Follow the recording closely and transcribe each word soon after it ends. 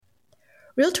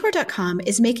Realtor.com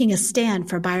is making a stand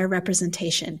for buyer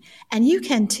representation, and you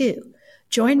can too.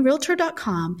 Join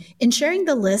Realtor.com in sharing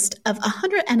the list of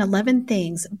 111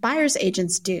 things buyer's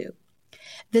agents do.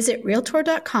 Visit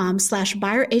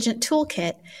Realtor.com/buyer agent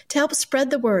toolkit to help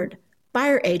spread the word.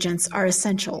 Buyer agents are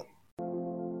essential.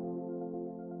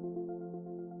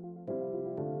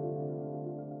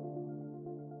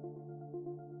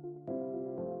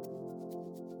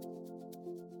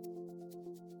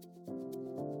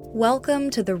 Welcome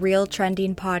to the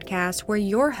RealTrending podcast, where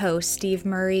your host, Steve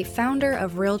Murray, founder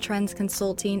of RealTrends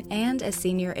Consulting and a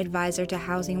senior advisor to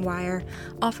Housing Wire,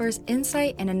 offers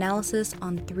insight and analysis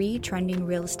on 3 trending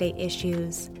real estate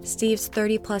issues. Steve's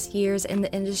 30-plus years in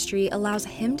the industry allows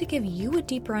him to give you a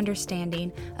deeper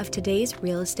understanding of today's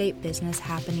real estate business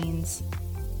happenings.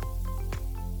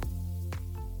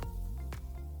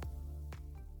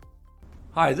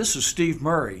 Hi, this is Steve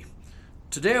Murray.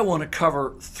 Today I want to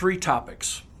cover 3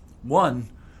 topics. 1,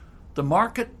 the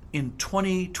market in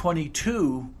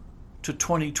 2022 to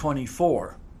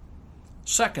 2024.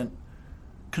 2nd,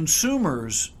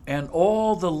 consumers and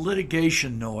all the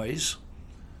litigation noise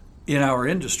in our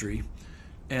industry.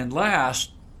 And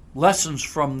last, lessons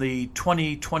from the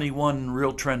 2021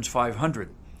 RealTrends 500.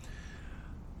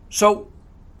 So,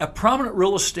 a prominent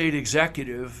real estate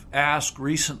executive asked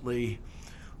recently,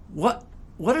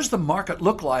 what does the market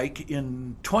look like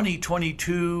in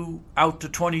 2022 out to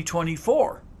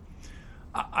 2024?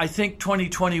 I think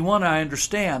 2021 I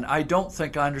understand. I don't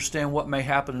think I understand what may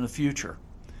happen in the future.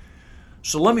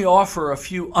 So let me offer a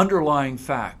few underlying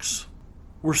facts.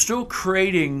 We're still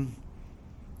creating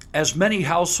as many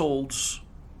households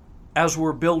as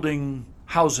we're building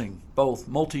housing, both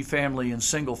multifamily and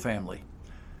single family.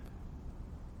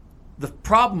 The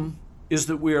problem is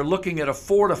that we are looking at a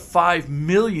 4 to 5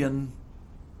 million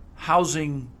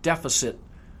housing deficit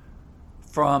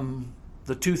from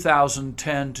the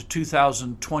 2010 to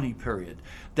 2020 period.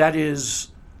 That is,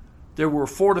 there were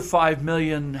 4 to 5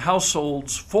 million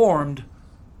households formed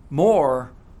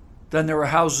more than there were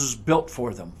houses built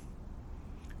for them.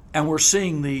 And we're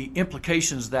seeing the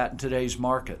implications of that in today's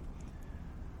market.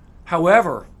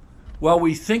 However, while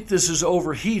we think this is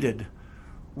overheated,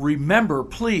 remember,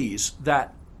 please,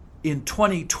 that in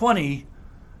 2020,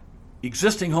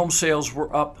 existing home sales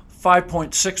were up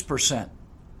 5.6%.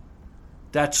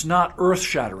 That's not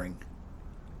earth-shattering.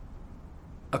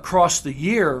 Across the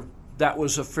year, that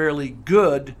was a fairly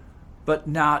good but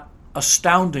not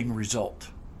astounding result.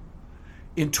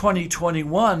 In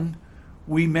 2021,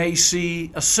 we may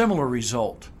see a similar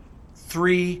result,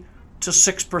 3 to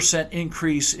 6%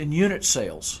 increase in unit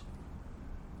sales,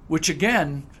 which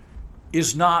again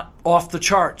is not off the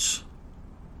charts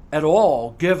at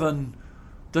all, given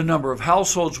the number of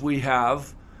households we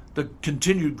have, the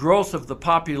continued growth of the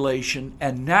population,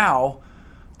 and now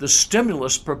the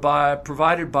stimulus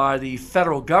provided by the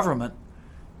federal government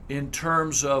in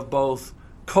terms of both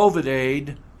COVID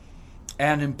aid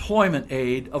and employment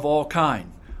aid of all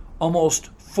kind, almost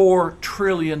 $4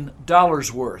 trillion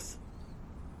worth.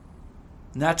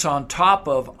 And that's on top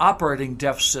of operating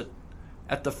deficit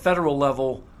at the federal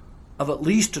level of at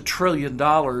least $1 trillion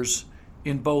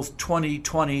in both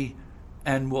 2020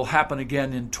 and will happen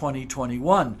again in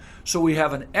 2021. So we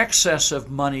have an excess of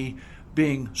money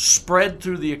being spread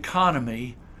through the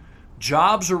economy.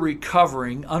 Jobs are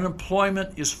recovering.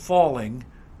 Unemployment is falling.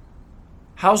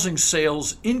 Housing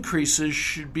sales increases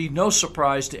should be no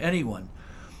surprise to anyone.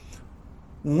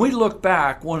 When we look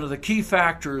back, one of the key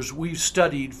factors we've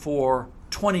studied for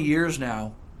 20 years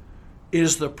now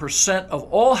is the percent of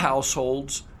all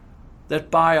households that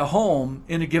buy a home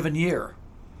in a given year.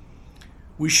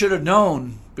 We should have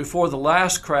known before the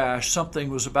last crash something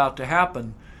was about to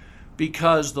happen,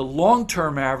 because the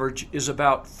long-term average is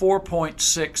about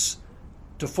 4.6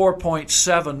 to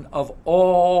 4.7 of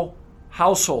all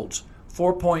households.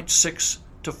 4.6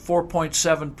 to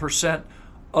 4.7%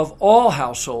 of all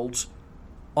households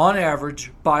on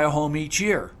average buy a home each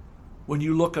year when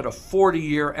you look at a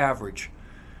 40-year average.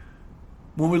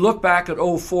 When we look back at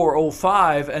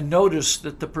 04-05 and notice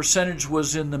that the percentage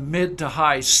was in the mid to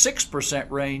high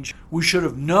 6% range, we should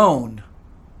have known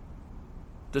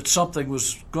that something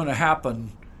was going to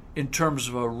happen in terms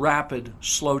of a rapid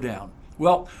slowdown.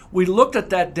 Well, we looked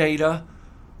at that data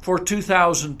for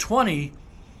 2020,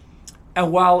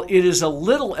 and while it is a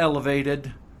little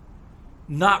elevated,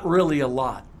 not really a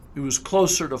lot. It was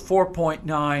closer to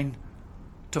 4.9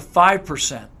 to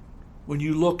 5% when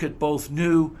you look at both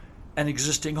new and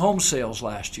existing home sales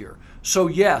last year. So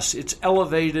yes, it's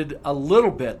elevated a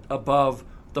little bit above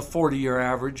the 40-year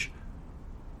average,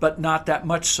 but not that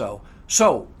much so.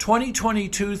 So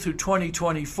 2022 through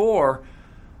 2024,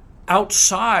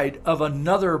 outside of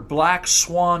another black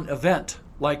swan event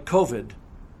like COVID,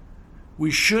 we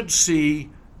should see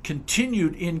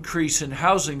continued increase in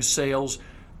housing sales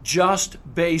just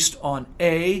based on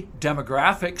A,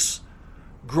 demographics,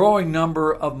 growing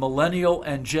number of millennial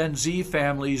and Gen Z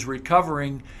families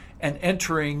recovering and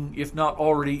entering, if not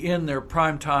already in their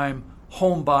primetime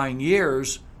home buying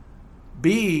years,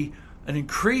 B, an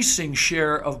increasing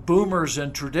share of boomers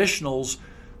and traditionals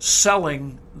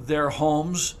selling their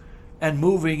homes and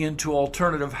moving into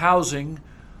alternative housing,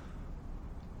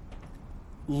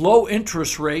 low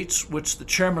interest rates, which the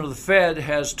chairman of the Fed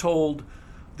has told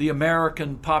the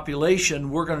American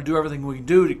population we're going to do everything we can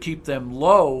do to keep them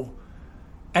low,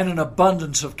 and an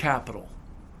abundance of capital.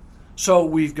 So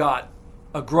we've got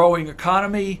a growing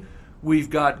economy, we've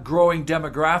got growing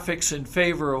demographics in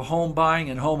favor of home buying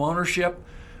and home ownership,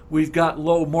 we've got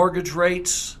low mortgage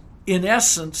rates. In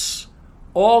essence,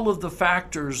 all of the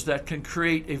factors that can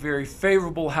create a very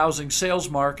favorable housing sales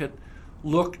market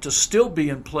look to still be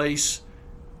in place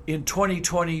in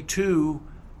 2022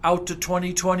 out to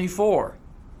 2024.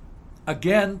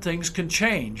 Again, things can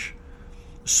change,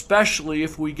 especially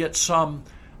if we get some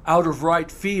out of right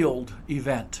field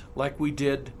event like we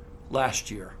did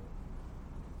last year.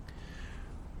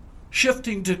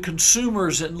 Shifting to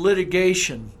consumers and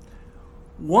litigation,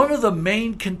 one of the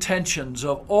main contentions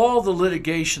of all the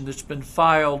litigation that's been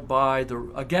filed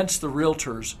against the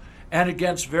realtors and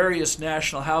against various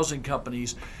national housing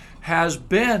companies has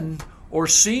been or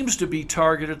seems to be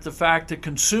targeted at the fact that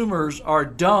consumers are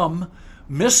dumb,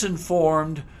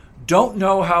 misinformed, don't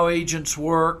know how agents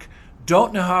work,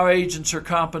 don't know how agents are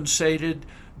compensated,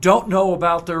 don't know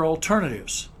about their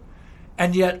alternatives.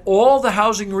 And yet all the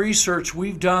housing research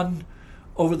we've done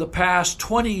over the past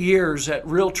 20 years at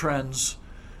RealTrends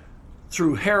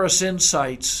through Harris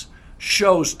Insights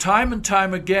shows time and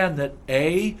time again that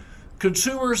A,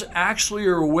 consumers actually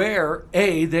are aware,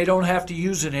 A, they don't have to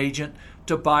use an agent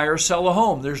to buy or sell a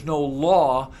home. There's no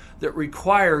law that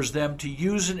requires them to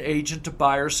use an agent to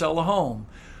buy or sell a home.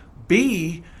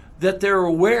 B, that they're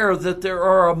aware that there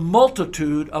are a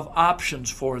multitude of options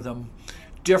for them.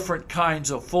 Different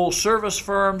kinds of full service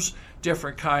firms,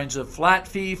 different kinds of flat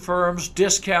fee firms,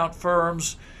 discount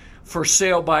firms, for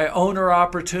sale by owner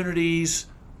opportunities,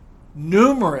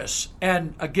 numerous.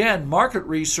 And again, market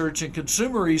research and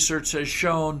consumer research has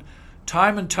shown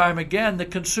time and time again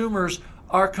that consumers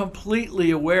are completely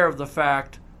aware of the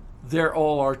fact there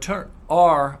all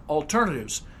are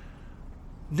alternatives.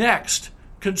 Next,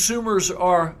 consumers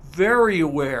are very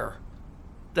aware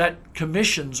that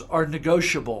commissions are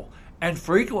negotiable, and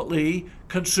frequently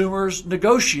consumers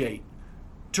negotiate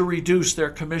to reduce their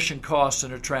commission costs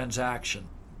in a transaction.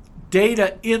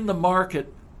 Data in the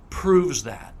market proves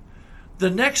that. The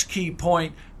next key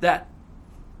point that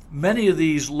many of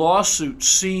these lawsuits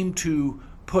seem to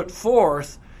put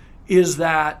forth is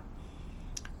that,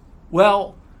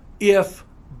 well, if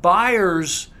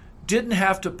buyers didn't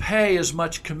have to pay as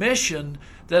much commission,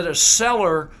 that a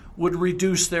seller would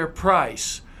reduce their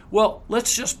price. Well,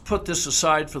 let's just put this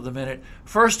aside for the minute.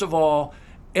 First of all,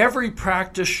 every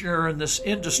practitioner in this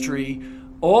industry,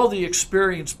 all the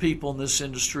experienced people in this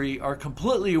industry are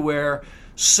completely aware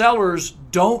sellers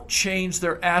don't change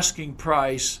their asking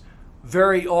price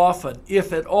very often,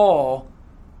 if at all,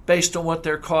 based on what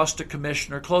their cost to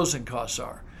commission or closing costs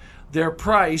are. Their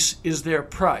price is their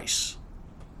price.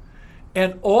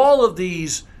 And all of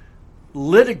these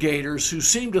litigators who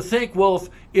seem to think, well,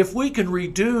 if we can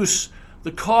reduce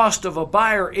the cost of a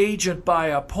buyer agent by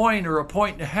a point or a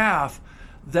point and a half,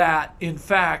 that in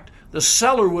fact the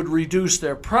seller would reduce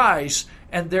their price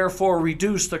and therefore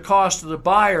reduce the cost of the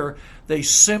buyer, they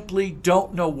simply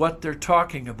don't know what they're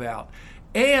talking about.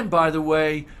 And by the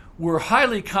way, we're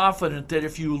highly confident that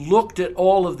if you looked at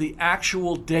all of the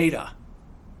actual data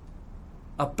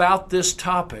about this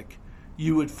topic,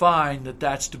 you would find that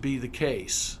that's to be the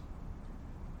case.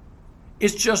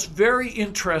 It's just very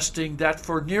interesting that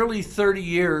for nearly 30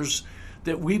 years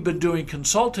that we've been doing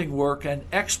consulting work and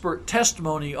expert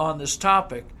testimony on this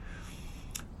topic,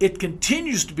 it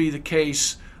continues to be the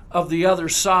case of the other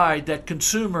side that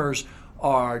consumers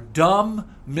are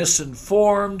dumb,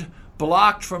 misinformed,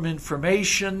 blocked from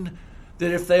information,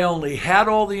 that if they only had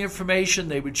all the information,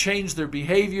 they would change their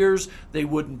behaviors, they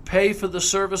wouldn't pay for the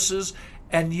services,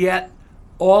 and yet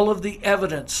all of the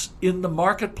evidence in the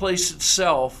marketplace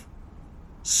itself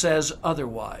says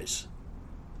otherwise.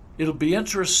 It'll be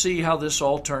interesting to see how this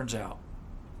all turns out.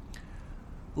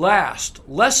 Last,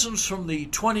 lessons from the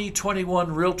 2021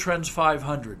 RealTrends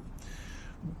 500.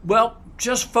 Well,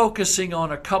 just focusing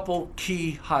on a couple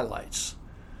key highlights.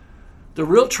 The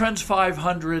RealTrends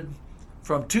 500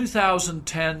 from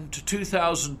 2010 to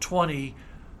 2020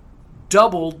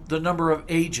 doubled the number of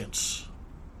agents.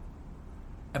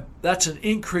 And that's an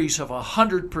increase of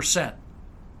 100%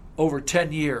 over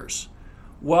 10 years,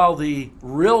 while the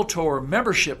Realtor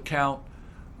membership count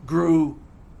grew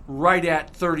right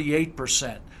at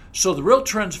 38%. So the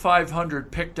RealTrends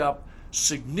 500 picked up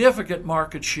significant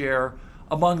market share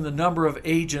among the number of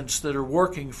agents that are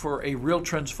working for a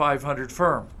RealTrends 500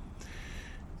 firm.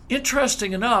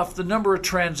 Interesting enough, the number of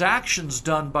transactions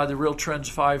done by the RealTrends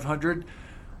 500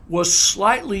 was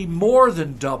slightly more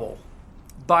than double,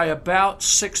 by about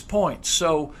 6 points.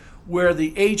 So where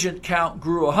the agent count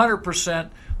grew 100%,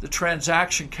 the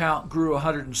transaction count grew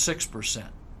 106%.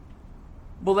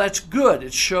 Well, that's good.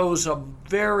 It shows a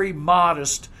very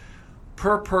modest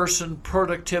per person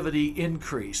productivity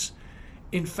increase.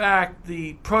 In fact,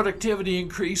 the productivity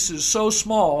increase is so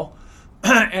small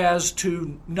as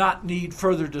to not need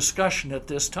further discussion at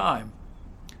this time.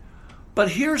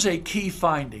 But here's a key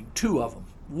finding, two of them.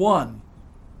 One,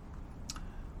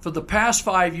 for the past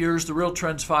 5 years, the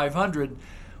RealTrends 500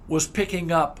 was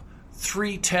picking up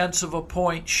 0.3 of a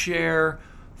point share,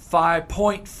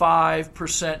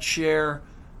 5.5% share.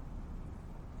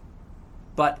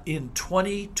 But in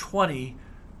 2020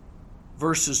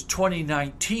 versus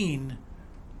 2019,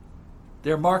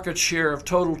 their market share of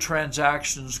total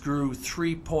transactions grew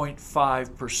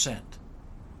 3.5%.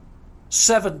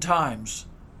 7 times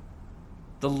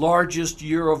the largest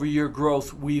year-over-year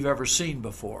growth we've ever seen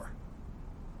before.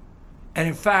 And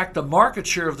in fact, the market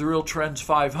share of the RealTrends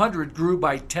 500 grew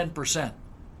by 10%.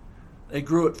 They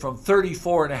grew it from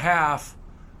 34.5%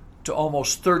 to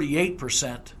almost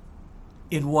 38%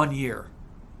 in 1 year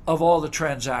of all the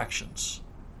transactions.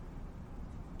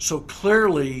 So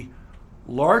clearly,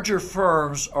 larger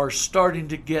firms are starting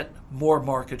to get more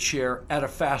market share at a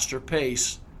faster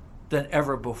pace than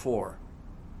ever before.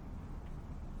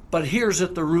 But here's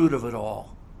at the root of it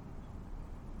all.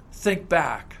 Think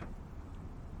back.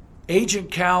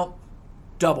 Agent count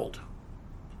doubled.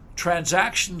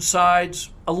 Transaction size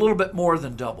a little bit more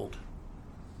than doubled.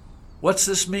 What's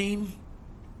this mean?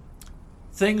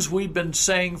 Things we've been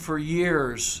saying for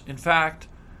years. In fact,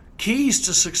 keys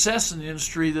to success in the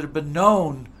industry that have been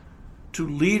known to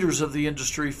leaders of the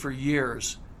industry for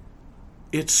years.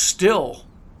 It's still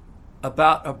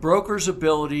about a broker's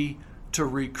ability to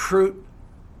recruit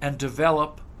and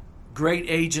develop great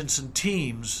agents and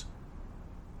teams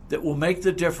that will make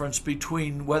the difference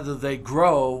between whether they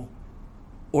grow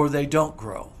or they don't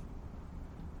grow.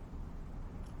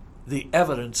 The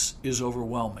evidence is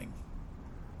overwhelming.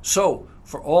 So,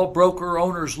 for all broker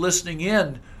owners listening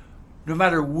in, no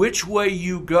matter which way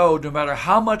you go, no matter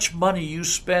how much money you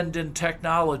spend in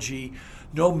technology,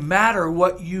 no matter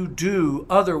what you do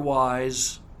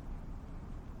otherwise,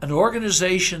 an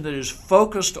organization that is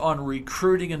focused on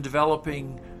recruiting and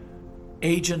developing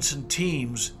agents and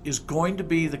teams is going to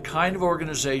be the kind of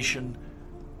organization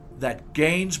that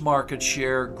gains market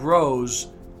share, grows,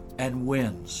 and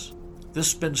wins.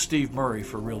 This has been Steve Murray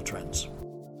for RealTrends.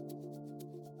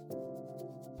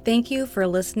 Thank you for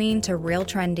listening to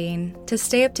RealTrending. To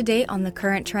stay up to date on the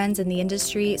current trends in the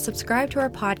industry, subscribe to our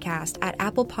podcast at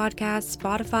Apple Podcasts,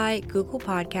 Spotify, Google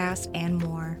Podcasts, and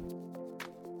more.